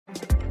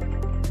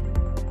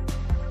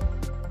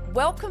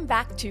Welcome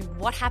back to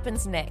What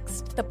Happens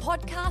Next, the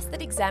podcast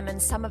that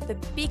examines some of the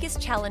biggest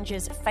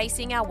challenges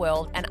facing our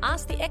world and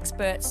asks the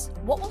experts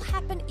what will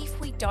happen if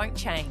we don't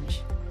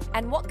change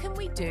and what can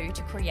we do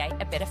to create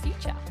a better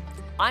future.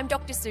 I'm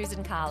Dr.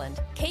 Susan Carland.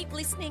 Keep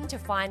listening to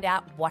find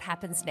out what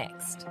happens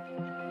next.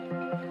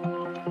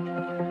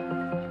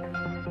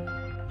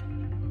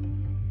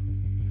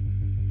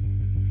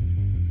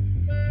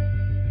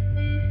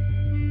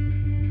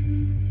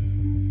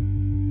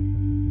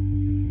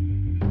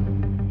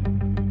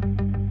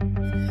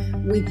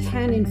 We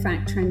can, in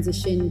fact,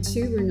 transition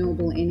to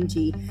renewable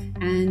energy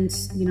and,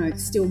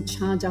 still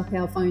charge up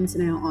our phones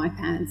and our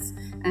iPads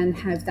and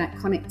have that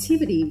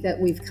connectivity that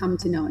we've come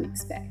to know and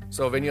expect.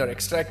 So when you're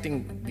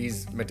extracting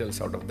these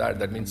metals out of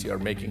that means you're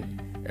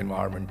making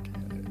environment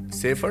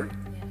safer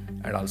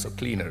and also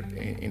cleaner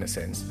in a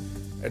sense.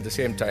 At the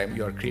same time,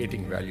 you are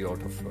creating value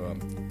out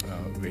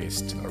of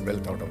waste or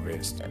wealth out of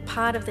waste.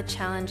 Part of the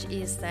challenge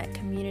is that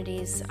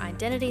communities'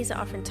 identities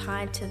are often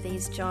tied to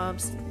these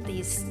jobs,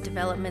 these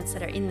developments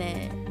that are in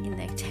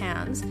their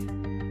towns.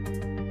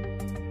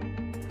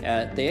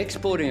 The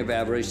exporting of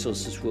our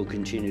resources will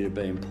continue to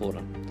be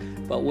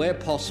important, but where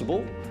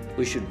possible,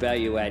 we should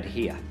value add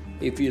here.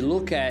 If you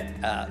look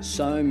at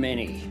so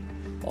many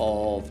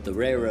of the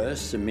rare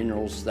earths and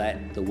minerals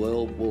that the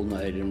world will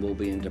need and will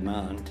be in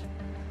demand,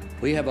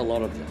 we have a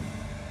lot of them.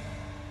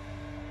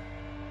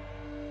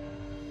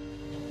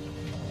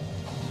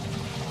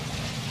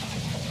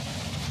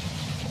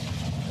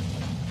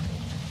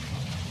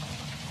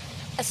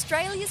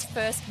 Australia's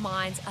first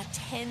mines are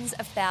tens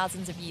of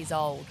thousands of years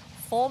old,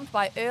 formed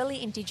by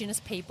early Indigenous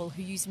people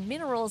who used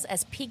minerals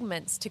as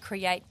pigments to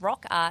create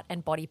rock art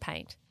and body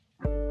paint.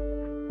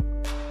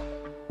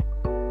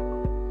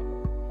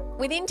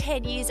 Within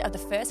 10 years of the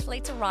first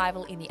fleet's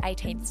arrival in the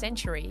 18th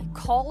century,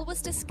 coal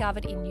was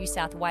discovered in New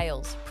South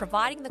Wales,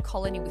 providing the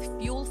colony with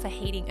fuel for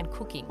heating and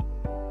cooking.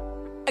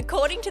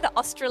 According to the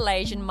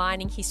Australasian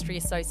Mining History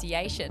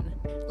Association,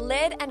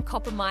 lead and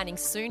copper mining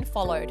soon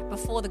followed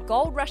before the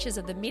gold rushes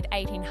of the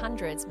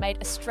mid-1800s made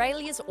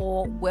Australia's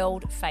ore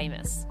world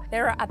famous.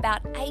 There are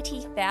about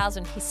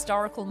 80,000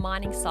 historical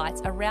mining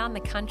sites around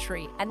the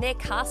country, and their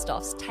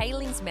cast-offs,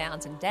 tailings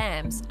mounds and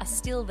dams are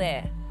still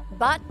there.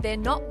 But they're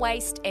not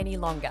waste any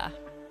longer.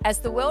 As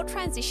the world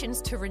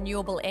transitions to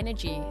renewable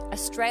energy,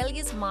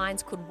 Australia's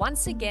mines could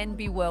once again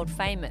be world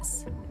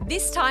famous.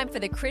 This time for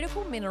the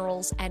critical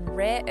minerals and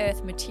rare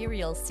earth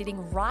materials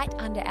sitting right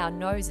under our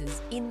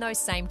noses in those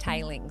same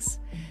tailings.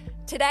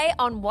 Today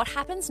on What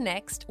Happens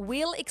Next,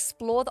 we'll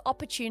explore the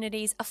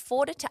opportunities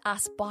afforded to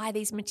us by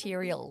these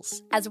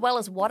materials, as well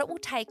as what it will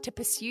take to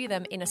pursue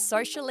them in a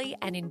socially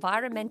and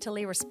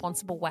environmentally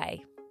responsible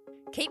way.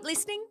 Keep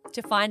listening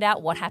to find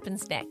out what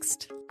happens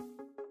next.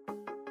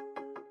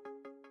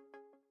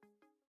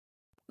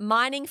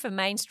 Mining for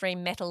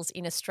mainstream metals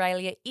in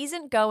Australia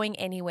isn't going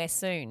anywhere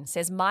soon,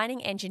 says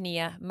mining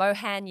engineer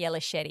Mohan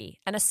Yelashetty,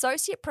 an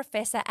associate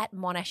professor at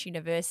Monash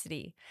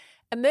University.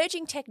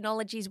 Emerging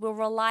technologies will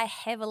rely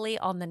heavily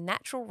on the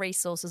natural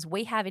resources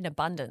we have in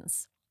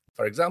abundance.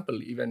 For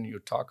example, even you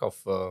talk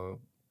of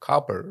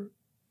copper,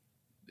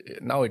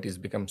 now it has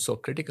become so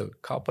critical.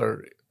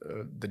 Copper,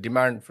 the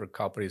demand for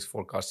copper is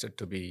forecasted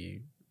to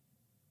be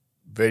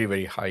very,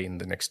 very high in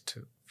the next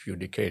few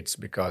decades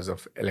because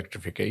of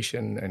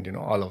electrification and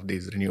all of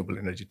these renewable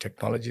energy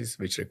technologies,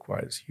 which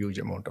requires huge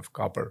amount of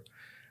copper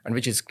and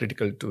which is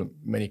critical to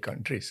many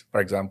countries.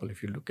 For example,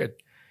 if you look at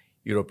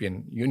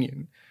European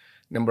Union,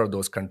 number of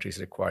those countries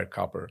require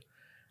copper.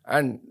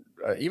 And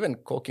even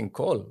coking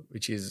coal,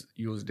 which is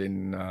used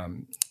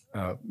in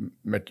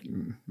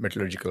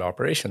metallurgical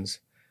operations,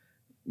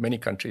 many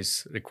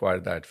countries require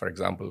that. For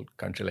example, a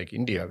country like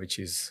India, which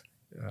is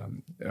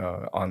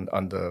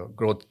on the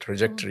growth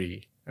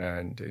trajectory,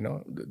 and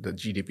the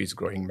GDP is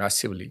growing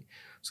massively,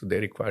 so they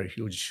require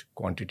huge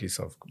quantities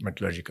of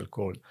metallurgical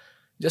coal.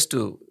 Just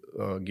to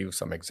give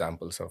some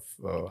examples of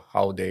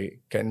how they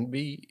can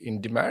be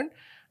in demand,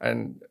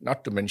 and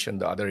not to mention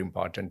the other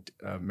important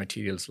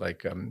materials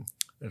like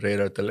rare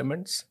earth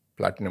elements,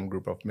 platinum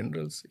group of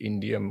minerals,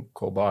 indium,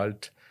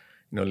 cobalt,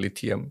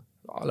 lithium.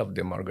 All of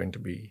them are going to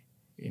be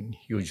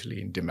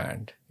hugely in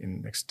demand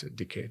in next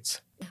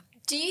decades.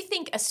 Do you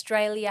think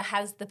Australia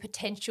has the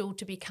potential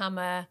to become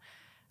a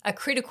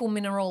critical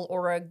mineral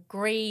or a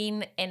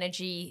green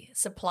energy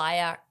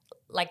supplier,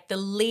 like the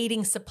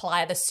leading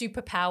supplier, the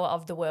superpower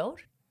of the world?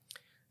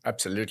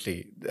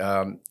 Absolutely.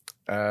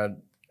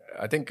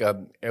 I think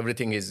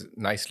everything is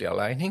nicely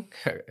aligning.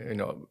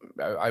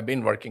 I've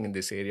been working in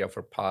this area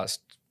for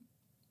past,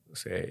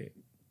 say,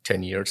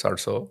 10 years or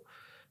so.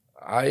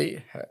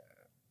 I've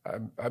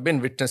been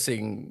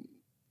witnessing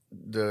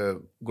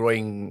the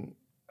growing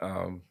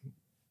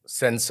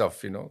sense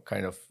of,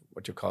 kind of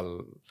what you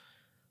call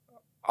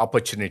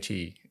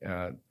opportunity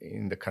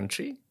in the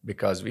country,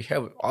 because we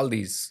have all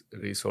these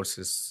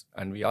resources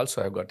and we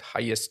also have got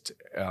highest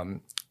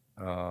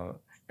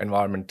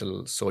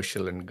environmental,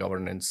 social and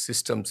governance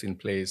systems in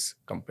place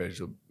compared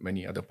to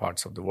many other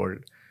parts of the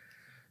world.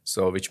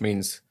 So which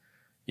means,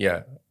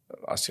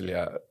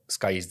 Australia,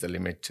 sky is the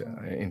limit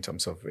in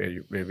terms of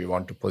where we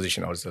want to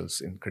position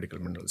ourselves in critical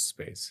minerals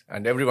space.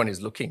 And everyone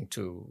is looking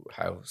to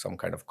have some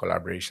kind of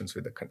collaborations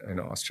with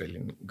the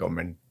Australian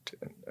government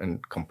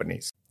and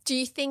companies. Do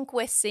you think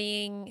we're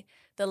seeing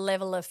the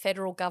level of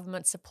federal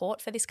government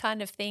support for this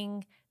kind of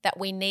thing that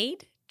we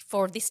need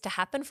for this to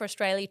happen, for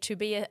Australia to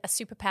be a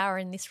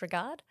superpower in this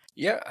regard?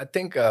 Yeah, I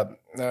think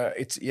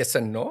it's yes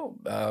and no.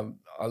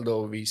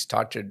 Although we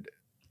started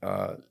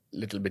a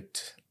little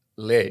bit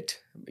late,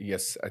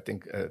 yes, I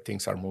think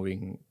things are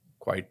moving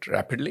quite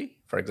rapidly.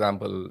 For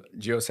example,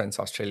 Geoscience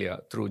Australia,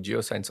 through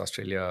Geoscience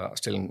Australia,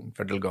 Australian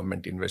federal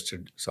government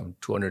invested some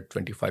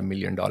 $225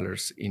 million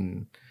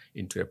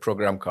into a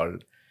program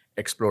called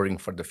Exploring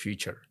for the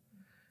Future.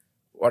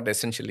 What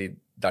essentially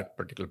that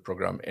particular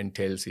program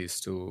entails is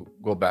to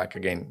go back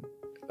again,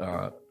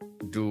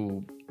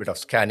 do a bit of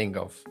scanning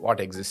of what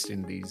exists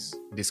in these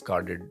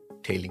discarded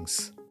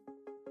tailings.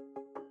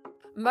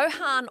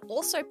 Mohan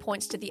also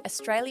points to the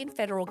Australian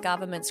federal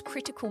government's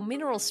critical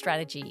minerals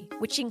strategy,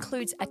 which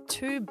includes a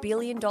 $2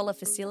 billion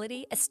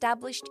facility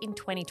established in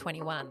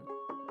 2021.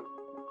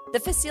 The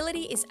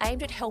facility is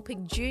aimed at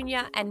helping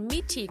junior and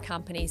mid-tier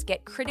companies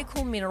get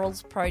critical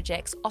minerals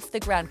projects off the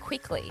ground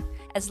quickly,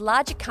 as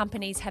larger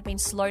companies have been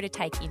slow to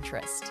take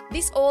interest.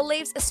 This all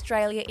leaves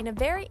Australia in a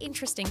very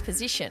interesting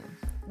position.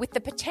 With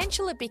the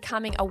potential of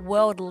becoming a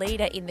world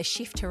leader in the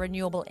shift to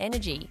renewable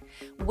energy,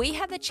 we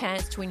have the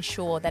chance to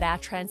ensure that our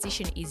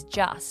transition is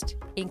just,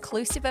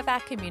 inclusive of our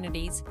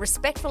communities,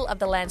 respectful of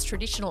the land's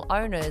traditional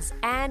owners,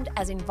 and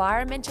as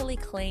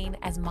environmentally clean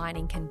as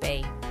mining can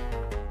be.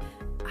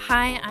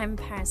 Hi, I'm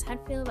Paris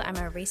Hadfield. I'm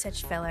a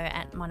research fellow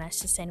at Monash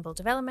Sustainable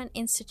Development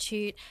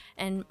Institute,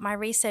 and my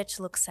research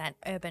looks at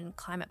urban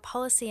climate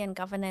policy and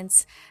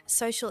governance,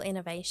 social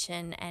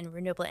innovation, and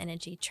renewable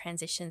energy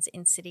transitions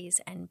in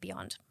cities and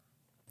beyond.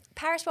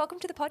 Paris, welcome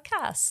to the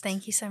podcast.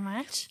 Thank you so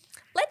much.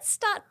 Let's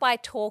start by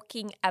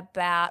talking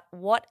about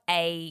what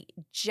a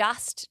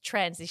just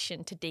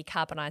transition to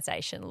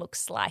decarbonisation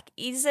looks like.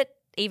 Is it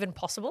even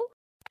possible?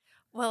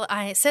 Well,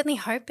 I certainly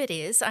hope it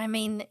is. I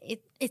mean,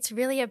 it's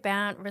really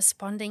about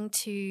responding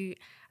to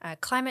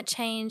climate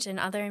change and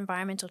other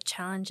environmental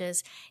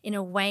challenges in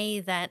a way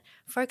that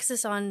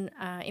focuses on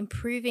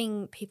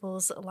improving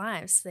people's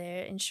lives.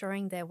 They're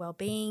ensuring their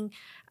well-being,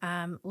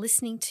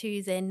 listening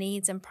to their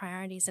needs and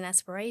priorities and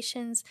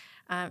aspirations,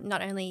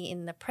 not only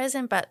in the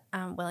present but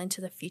well into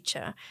the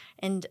future.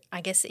 And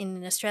I guess in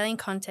an Australian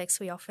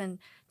context, we often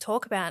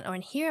talk about or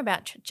hear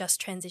about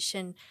just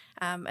transition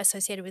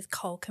associated with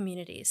coal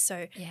communities.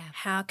 So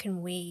how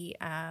can we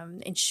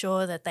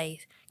ensure that they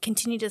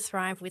continue to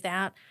thrive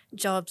without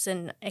jobs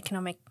and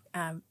economic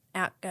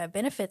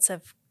benefits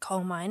of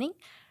coal mining?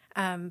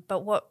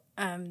 But what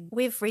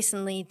we've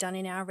recently done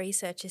in our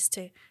research is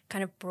to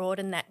kind of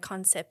broaden that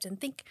concept and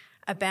think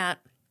about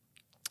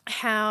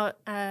how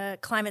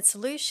climate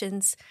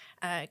solutions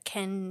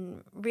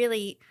can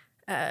really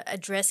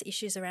address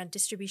issues around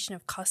distribution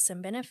of costs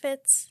and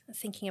benefits,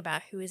 thinking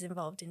about who is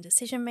involved in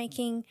decision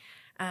making,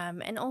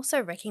 and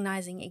also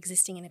recognising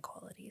existing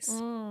inequalities.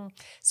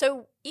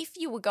 So if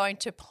you were going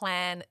to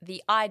plan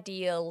the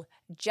ideal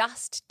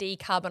just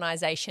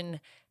decarbonisation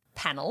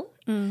panel,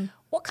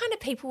 what kind of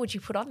people would you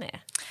put on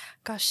there?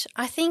 Gosh,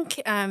 I think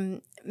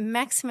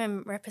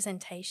maximum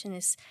representation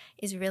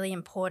is really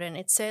important.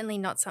 It's certainly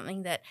not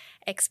something that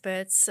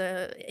experts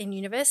in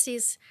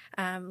universities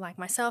like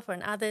myself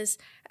and others,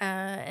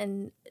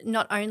 and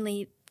not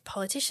only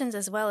politicians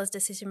as well as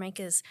decision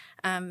makers,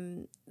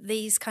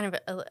 these kind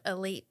of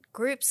elite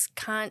groups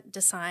can't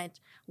decide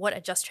what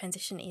a just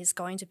transition is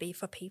going to be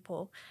for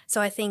people.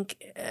 So I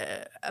think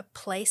a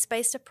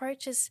place-based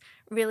approach is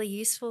really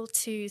useful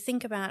to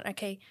think about,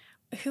 okay,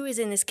 who is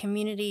in this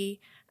community?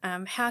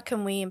 How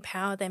can we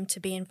empower them to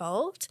be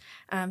involved?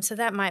 So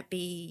that might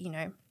be,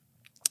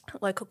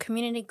 local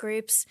community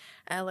groups,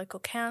 local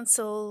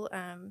council,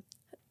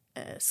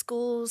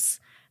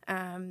 schools,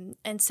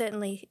 and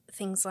certainly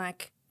things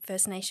like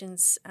First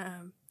Nations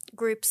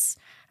groups,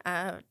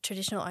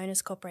 traditional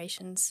owners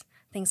corporations,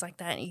 things like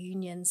that,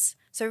 unions.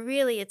 So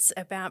really it's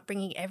about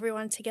bringing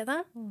everyone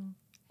together,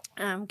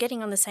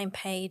 getting on the same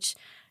page,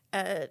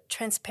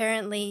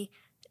 transparently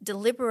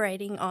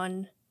deliberating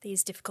on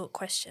these difficult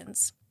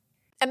questions.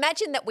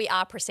 Imagine that we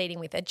are proceeding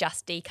with a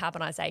just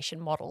decarbonisation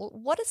model.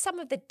 What are some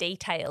of the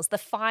details, the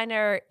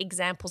finer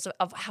examples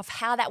of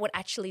how that would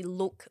actually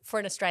look for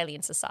an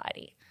Australian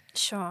society?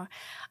 Sure.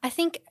 I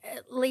think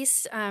at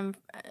least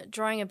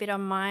drawing a bit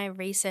on my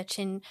research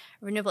in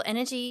renewable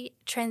energy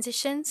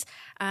transitions,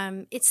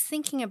 it's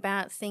thinking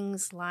about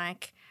things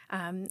like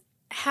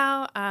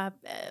what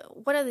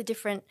are the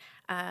different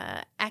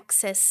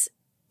access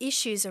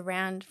issues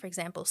around, for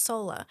example,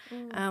 solar.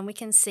 We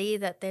can see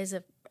that there's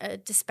a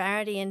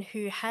disparity in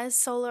who has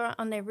solar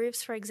on their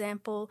roofs, for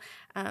example.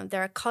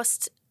 There are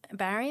cost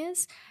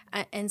barriers.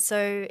 And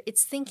so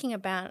it's thinking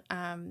about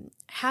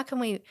how can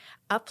we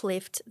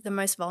uplift the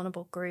most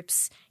vulnerable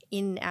groups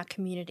in our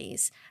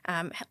communities?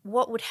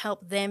 What would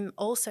help them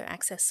also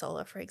access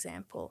solar, for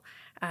example?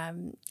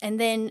 And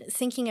then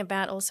thinking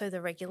about also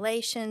the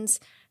regulations,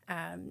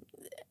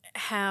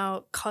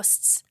 how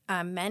costs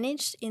are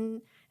managed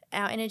in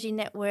our energy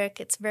network.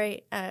 It's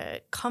very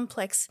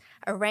complex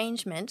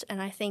arrangement,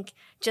 and I think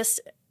just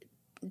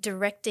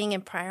directing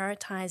and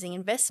prioritising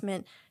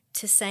investment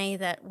to say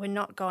that we're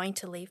not going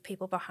to leave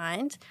people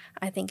behind,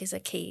 I think is a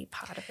key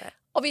part of that.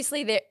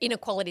 Obviously, the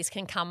inequalities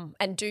can come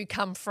and do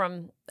come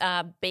from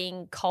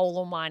being coal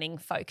or mining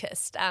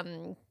focused,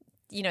 the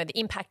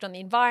impact on the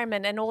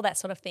environment and all that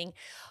sort of thing.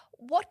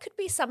 What could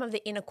be some of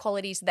the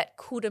inequalities that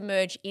could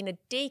emerge in a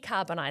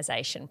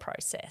decarbonisation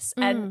process?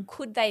 And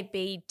could they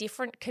be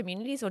different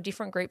communities or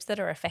different groups that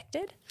are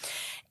affected?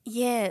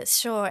 Yeah,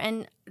 sure.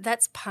 And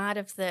that's part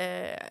of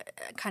the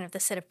kind of the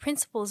set of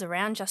principles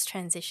around just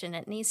transition.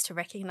 It needs to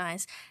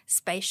recognise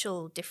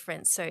spatial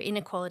difference, so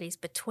inequalities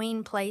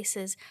between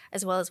places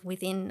as well as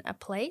within a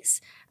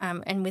place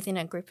and within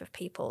a group of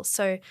people.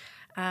 So,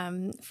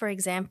 for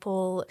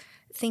example,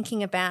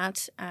 thinking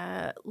about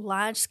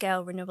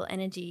large-scale renewable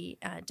energy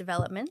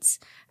developments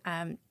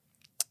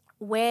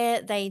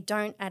where they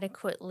don't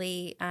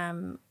adequately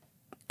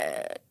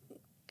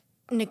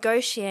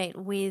negotiate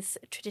with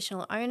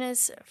traditional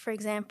owners, for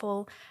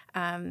example,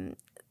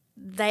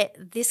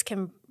 this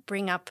can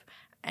bring up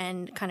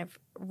and kind of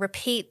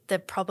repeat the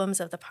problems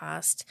of the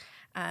past.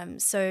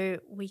 So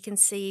we can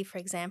see, for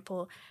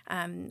example,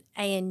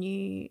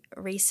 ANU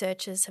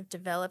researchers have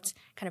developed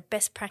kind of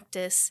best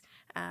practice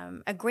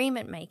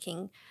agreement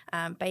making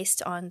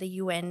based on the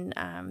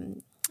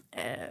UN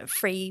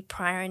free,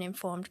 prior and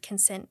informed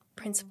consent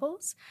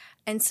principles.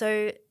 And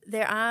so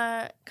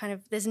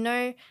there's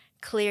no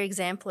clear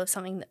example of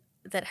something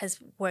that has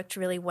worked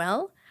really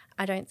well,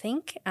 I don't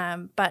think,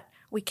 but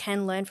we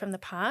can learn from the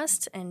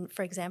past. And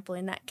for example,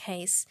 in that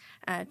case,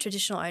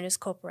 traditional owners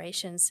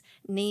corporations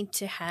need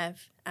to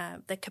have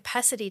the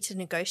capacity to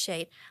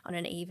negotiate on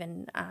an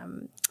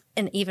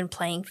even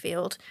playing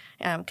field,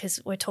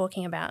 because we're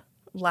talking about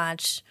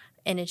large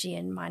energy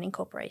and mining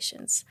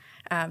corporations.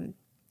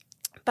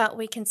 But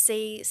we can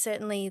see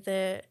certainly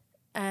the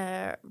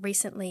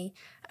recently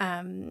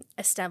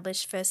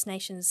established First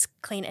Nations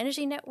Clean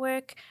Energy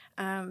Network,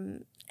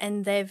 and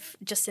they've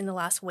just in the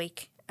last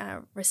week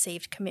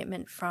received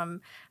commitment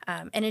from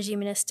energy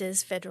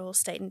ministers, federal,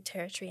 state and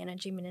territory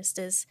energy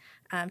ministers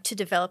to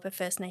develop a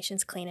First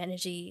Nations clean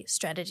energy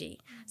strategy.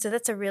 So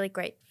that's a really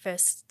great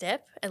first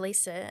step, at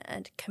least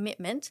a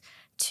commitment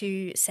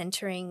to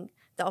centering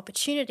the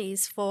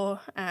opportunities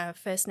for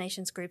First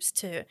Nations groups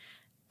to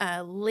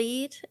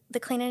lead the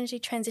clean energy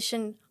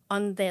transition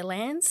on their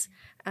lands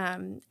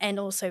and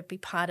also be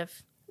part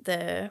of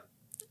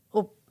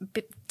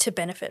to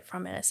benefit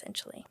from it,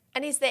 essentially.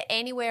 And is there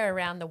anywhere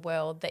around the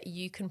world that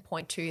you can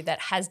point to that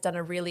has done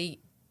a really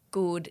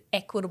good,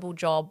 equitable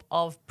job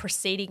of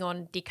proceeding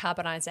on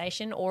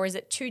decarbonisation, or is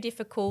it too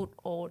difficult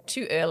or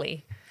too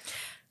early?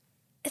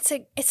 It's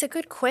a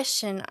good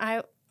question.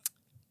 I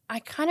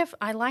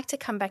like to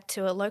come back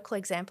to a local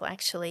example,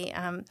 actually.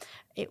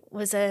 It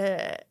was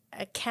a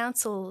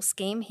council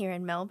scheme here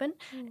in Melbourne,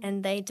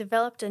 and they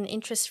developed an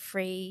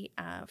interest-free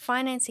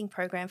financing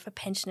program for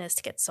pensioners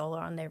to get solar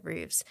on their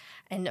roofs.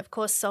 And of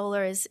course,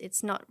 solar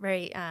it's not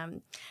very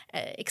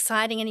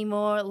exciting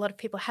anymore. A lot of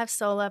people have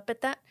solar,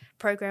 but that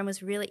program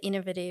was really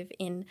innovative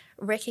in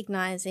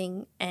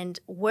recognising and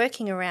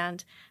working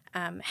around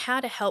how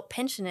to help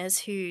pensioners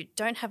who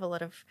don't have a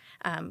lot of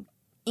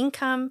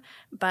income,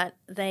 but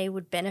they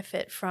would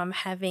benefit from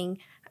having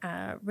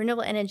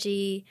renewable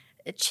energy,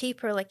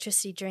 cheaper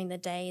electricity during the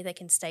day. They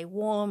can stay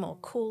warm or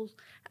cool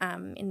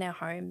in their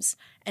homes.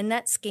 And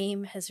that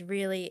scheme has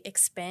really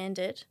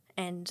expanded,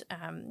 and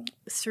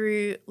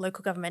through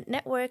local government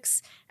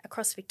networks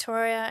across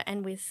Victoria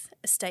and with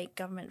state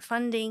government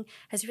funding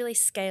has really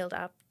scaled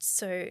up.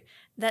 So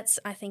that's,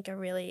 I think, a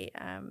really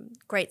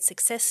great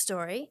success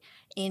story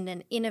in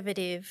an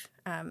innovative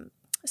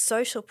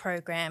social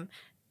program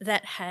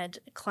that had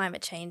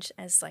climate change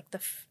as like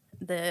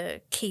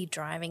the key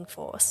driving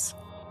force.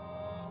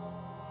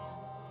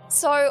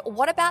 So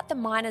what about the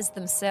miners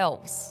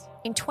themselves?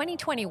 In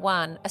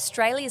 2021,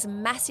 Australia's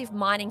massive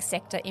mining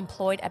sector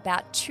employed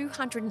about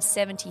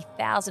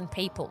 270,000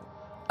 people,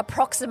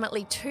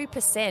 approximately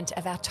 2%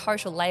 of our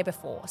total labour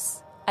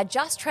force. A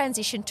just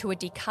transition to a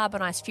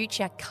decarbonised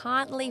future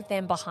can't leave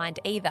them behind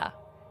either.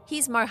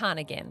 Here's Mohan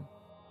again.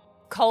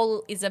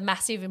 Coal is a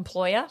massive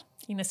employer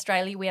in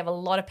Australia. We have a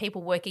lot of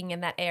people working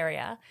in that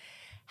area.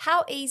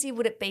 How easy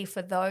would it be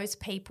for those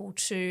people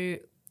to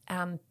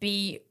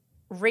be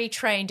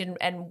retrained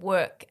and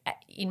work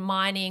in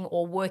mining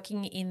or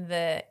working in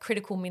the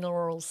critical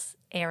minerals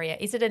area?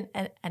 Is it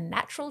a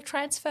natural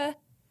transfer?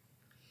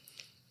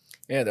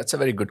 Yeah, that's a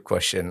very good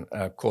question.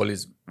 Coal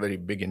is a very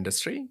big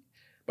industry.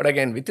 But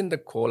again, within the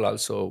coal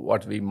also,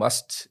 what we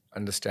must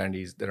understand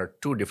is there are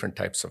two different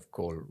types of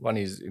coal. One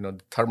is, the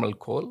thermal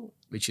coal,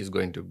 which is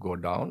going to go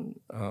down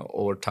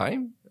over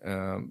time.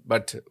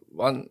 But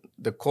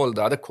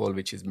the other coal,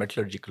 which is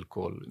metallurgical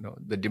coal,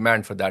 the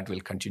demand for that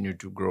will continue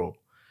to grow,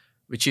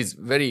 which is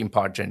very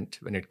important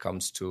when it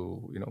comes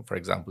to, for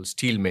example,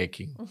 steel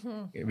making.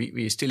 Mm-hmm.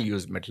 We still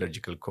use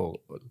metallurgical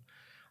coal.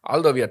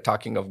 although we are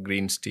talking of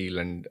green steel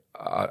and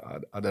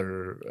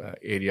other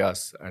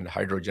areas, and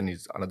hydrogen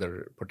is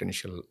another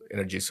potential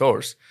energy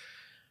source,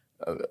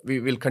 we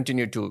will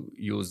continue to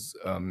use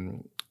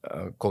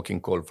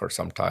coking coal for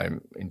some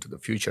time into the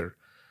future.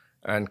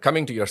 And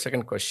coming to your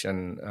second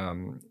question,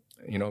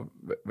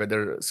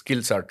 whether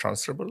skills are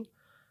transferable,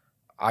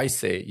 I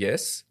say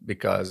yes,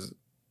 because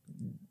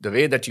the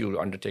way that you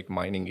undertake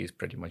mining is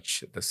pretty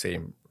much the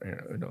same,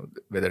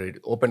 whether it's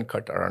open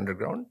cut or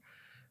underground.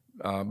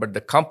 But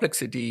the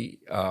complexity,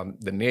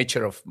 the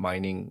nature of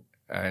mining,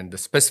 and the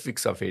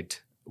specifics of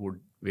it would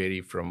vary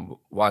from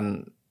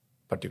one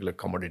particular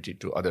commodity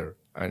to other.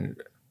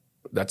 And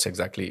that's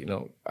exactly,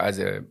 as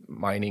a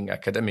mining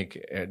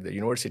academic at the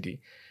university,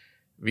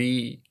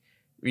 we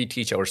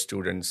teach our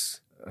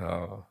students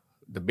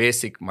the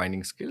basic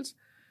mining skills.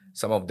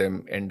 Some of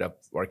them end up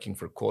working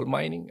for coal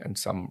mining, and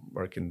some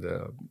work in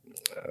the,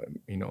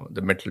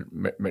 the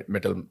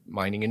metal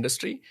mining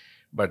industry.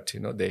 But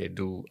they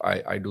do.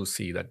 I do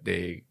see that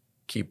they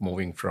keep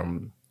moving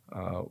from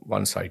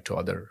one side to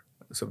other,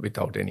 so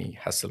without any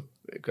hassle.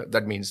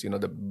 That means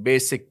the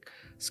basic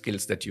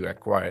skills that you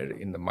acquire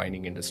in the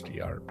mining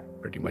industry are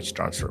pretty much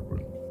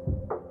transferable.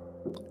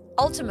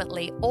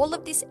 Ultimately, all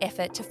of this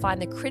effort to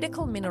find the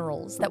critical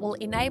minerals that will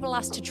enable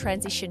us to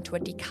transition to a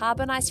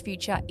decarbonised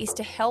future is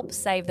to help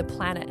save the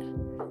planet.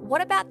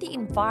 What about the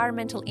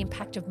environmental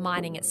impact of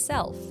mining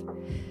itself?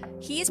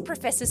 Here's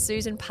Professor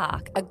Susan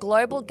Park, a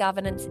global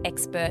governance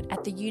expert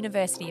at the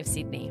University of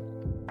Sydney.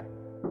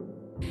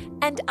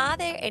 And are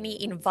there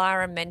any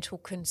environmental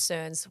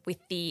concerns with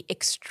the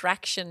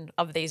extraction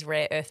of these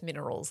rare earth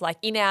minerals? Like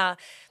in our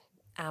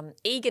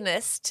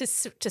eagerness to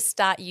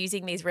start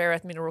using these rare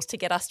earth minerals to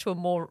get us to a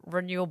more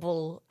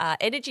renewable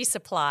energy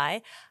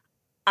supply,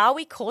 are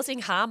we causing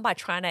harm by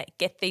trying to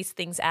get these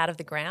things out of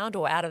the ground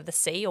or out of the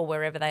sea or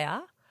wherever they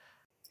are?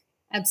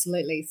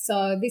 Absolutely.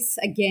 So this,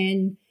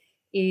 again,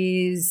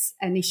 is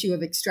an issue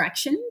of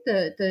extraction.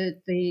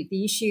 The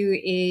issue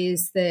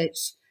is that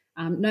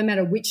no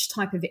matter which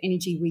type of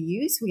energy we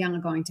use, we are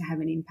going to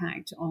have an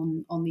impact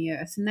on the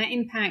earth. And that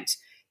impact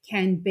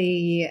can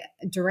be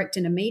direct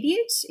and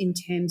immediate in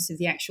terms of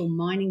the actual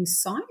mining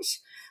site,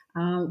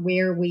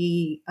 where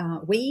we,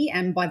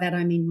 and by that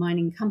I mean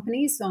mining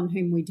companies on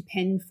whom we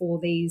depend for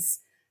these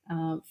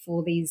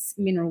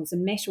minerals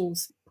and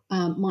metals,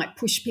 might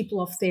push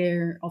people off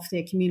their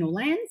communal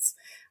lands.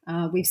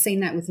 We've seen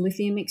that with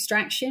lithium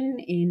extraction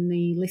in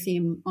the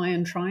lithium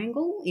ion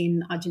triangle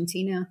in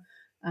Argentina,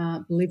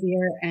 Bolivia,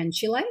 and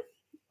Chile.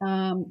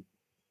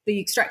 The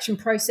extraction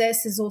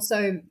process is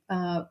also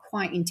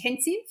quite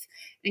intensive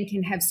and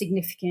can have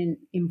significant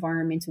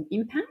environmental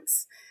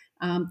impacts.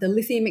 The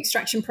lithium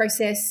extraction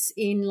process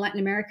in Latin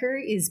America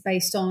is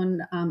based on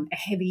a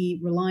heavy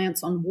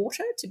reliance on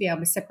water to be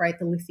able to separate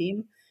the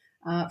lithium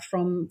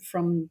from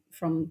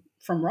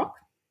rock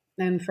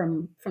and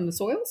from the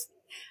soils.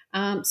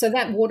 So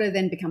that water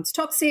then becomes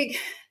toxic.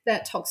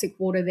 That toxic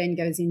water then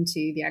goes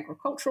into the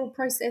agricultural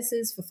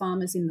processes for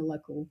farmers in the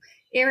local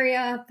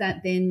area.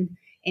 That then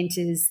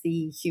enters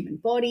the human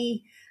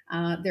body.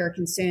 There are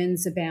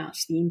concerns about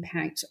the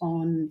impact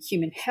on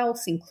human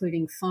health,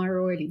 including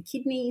thyroid and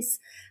kidneys.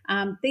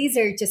 These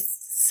are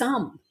just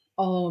some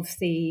of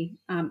the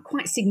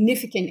quite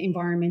significant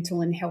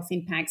environmental and health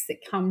impacts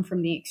that come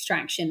from the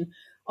extraction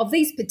of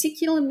these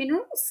particular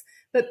minerals,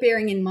 but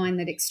bearing in mind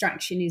that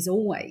extraction is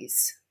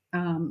always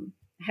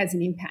has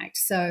an impact.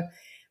 So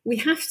we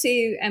have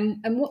to,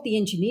 and what the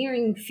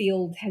engineering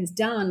field has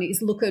done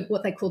is look at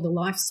what they call the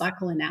life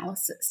cycle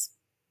analysis,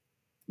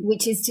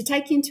 which is to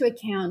take into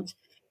account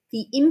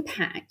the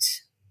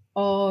impact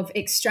of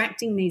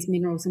extracting these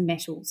minerals and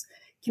metals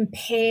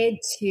compared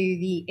to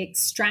the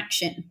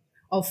extraction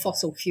of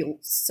fossil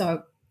fuels.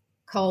 So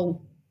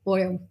coal,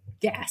 oil,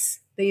 gas,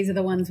 these are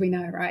the ones we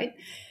know, right?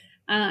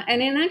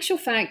 And in actual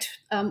fact,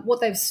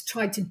 what they've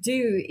tried to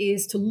do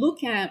is to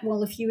look at,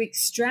 well, if you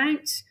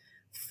extract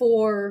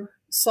for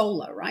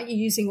solar, right, you're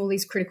using all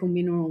these critical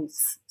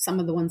minerals, some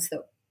of the ones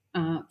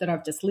that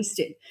I've just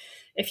listed.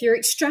 If you're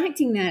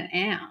extracting that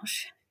out,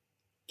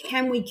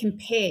 can we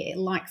compare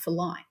like for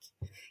like?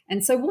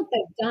 And so what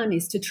they've done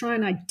is to try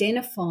and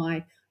identify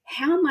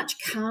how much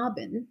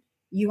carbon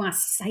you are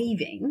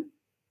saving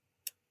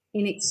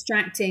in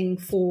extracting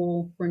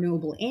for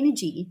renewable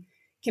energy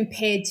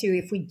compared to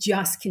if we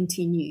just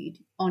continued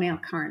on our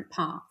current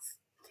path.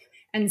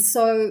 And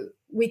so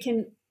we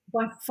can,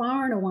 by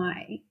far and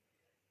away,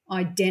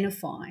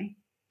 identify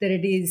that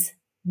it is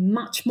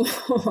much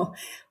more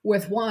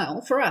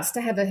worthwhile for us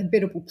to have a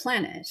habitable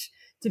planet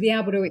to be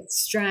able to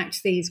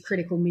extract these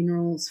critical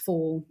minerals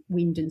for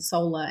wind and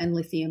solar and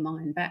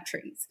lithium-ion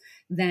batteries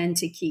than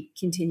to keep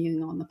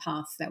continuing on the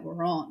path that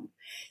we're on.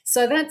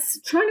 So that's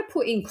trying to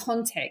put in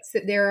context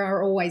that there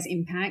are always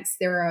impacts.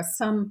 There are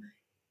some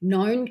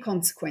known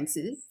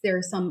consequences. There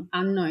are some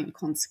unknown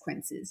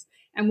consequences.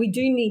 And we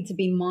do need to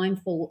be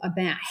mindful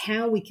about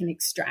how we can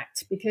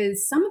extract,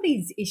 because some of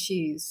these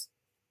issues,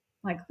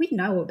 like we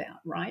know about,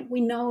 right? We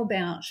know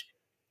about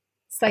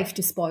safe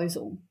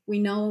disposal. We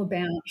know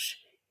about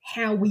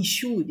how we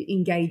should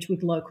engage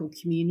with local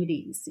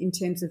communities in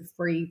terms of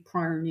free,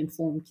 prior and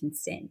informed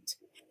consent.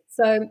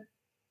 So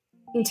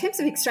in terms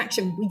of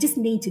extraction, we just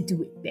need to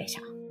do it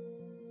better.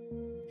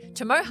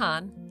 To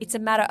Mohan, it's a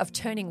matter of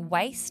turning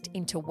waste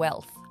into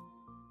wealth.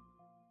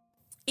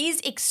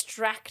 Is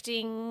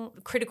extracting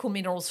critical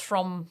minerals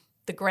from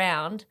the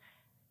ground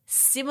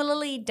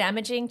similarly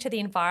damaging to the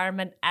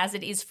environment as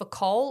it is for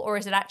coal, or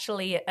is it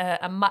actually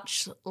a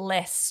much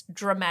less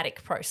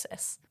dramatic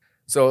process?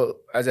 So,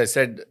 as I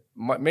said,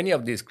 many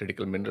of these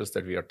critical minerals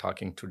that we are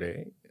talking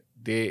today,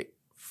 they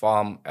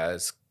come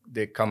as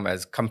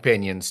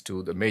companions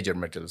to the major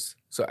metals.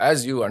 So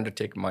as you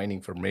undertake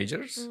mining for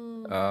majors,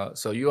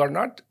 so you are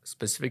not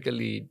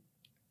specifically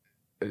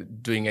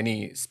doing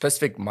any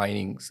specific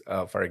minings,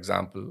 for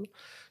example,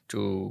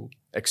 to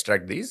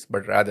extract these,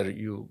 but rather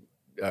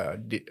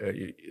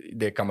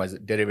they come as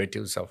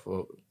derivatives of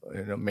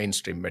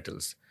mainstream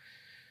metals.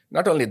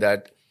 Not only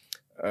that,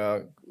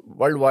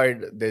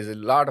 worldwide there's a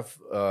lot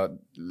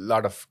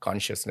of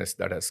consciousness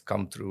that has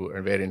come through,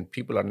 and wherein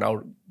people are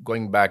now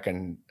going back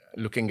and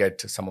looking at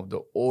some of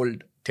the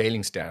old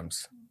tailings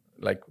dams.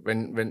 Like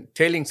when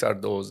tailings are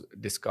those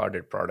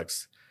discarded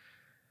products.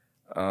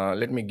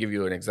 Let me give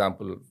you an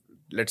example.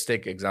 Let's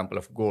take example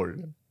of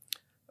gold.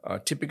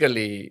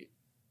 Typically,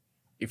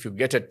 if you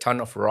get a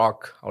ton of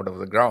rock out of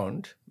the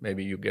ground,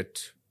 maybe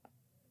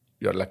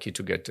you're lucky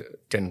to get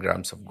 10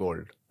 grams of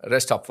gold. The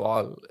rest of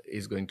all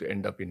is going to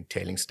end up in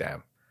tailings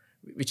dam,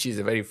 which is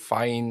a very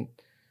fine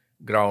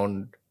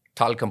ground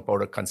talcum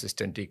powder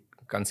consistency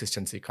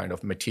kind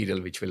of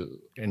material, which will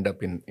end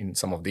up in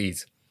some of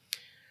these.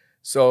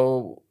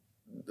 So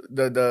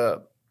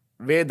the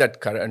way that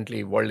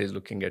currently world is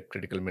looking at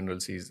critical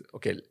minerals is,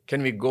 okay,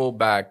 can we go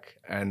back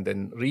and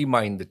then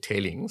remine the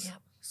tailings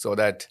so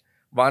that,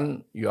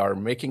 one, you are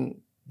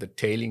making the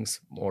tailings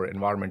more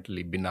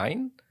environmentally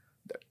benign,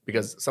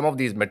 because some of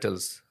these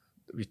metals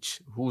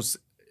whose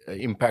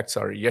impacts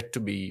are yet to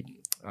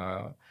be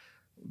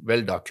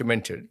well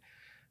documented,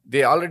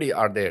 they already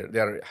are there. They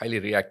are highly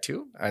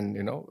reactive,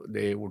 and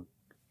they would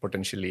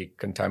potentially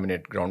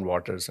contaminate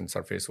groundwaters and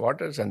surface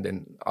waters, and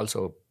then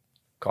also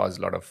cause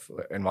a lot of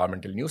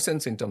environmental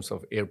nuisance in terms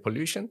of air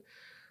pollution.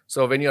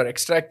 So when you're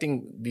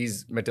extracting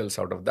these metals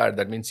out of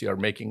that means you're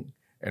making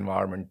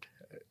environment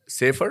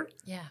safer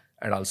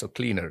and also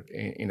cleaner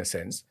in a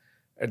sense.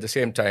 At the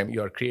same time,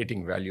 you are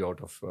creating value out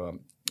of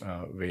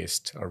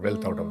waste or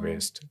wealth out of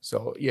waste.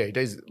 So it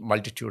is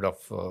multitude of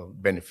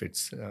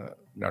benefits,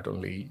 not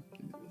only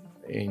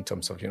in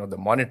terms of the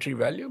monetary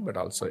value, but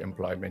also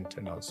employment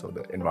and also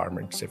the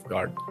environment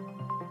safeguard.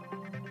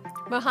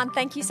 Mohan,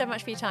 thank you so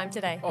much for your time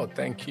today. Oh,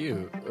 thank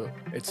you.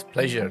 It's a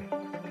pleasure.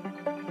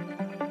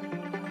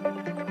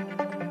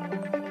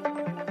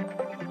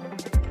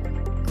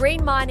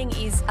 Green mining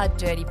is a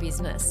dirty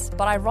business,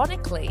 but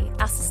ironically,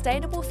 our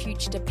sustainable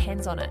future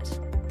depends on it.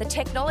 The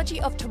technology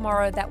of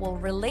tomorrow that will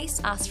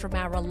release us from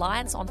our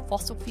reliance on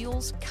fossil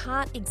fuels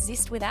can't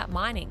exist without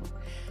mining.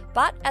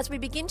 But as we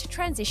begin to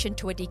transition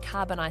to a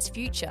decarbonised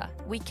future,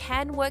 we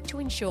can work to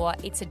ensure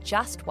it's a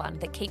just one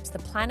that keeps the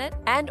planet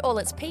and all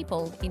its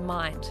people in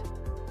mind.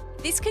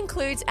 This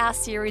concludes our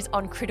series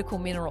on critical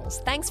minerals.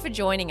 Thanks for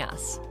joining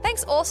us.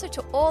 Thanks also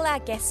to all our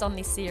guests on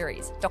this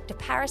series, Dr.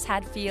 Paris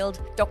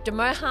Hadfield, Dr.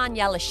 Mohan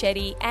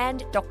Yalashetty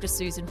and Dr.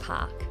 Susan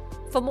Park.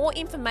 For more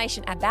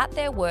information about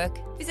their work,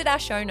 visit our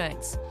show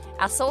notes.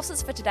 Our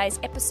sources for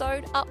today's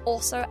episode are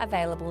also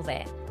available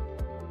there.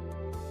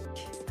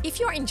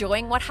 If you're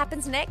enjoying what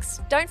happens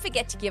next, don't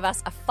forget to give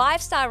us a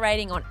 5-star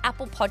rating on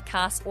Apple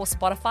Podcasts or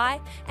Spotify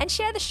and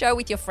share the show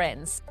with your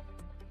friends.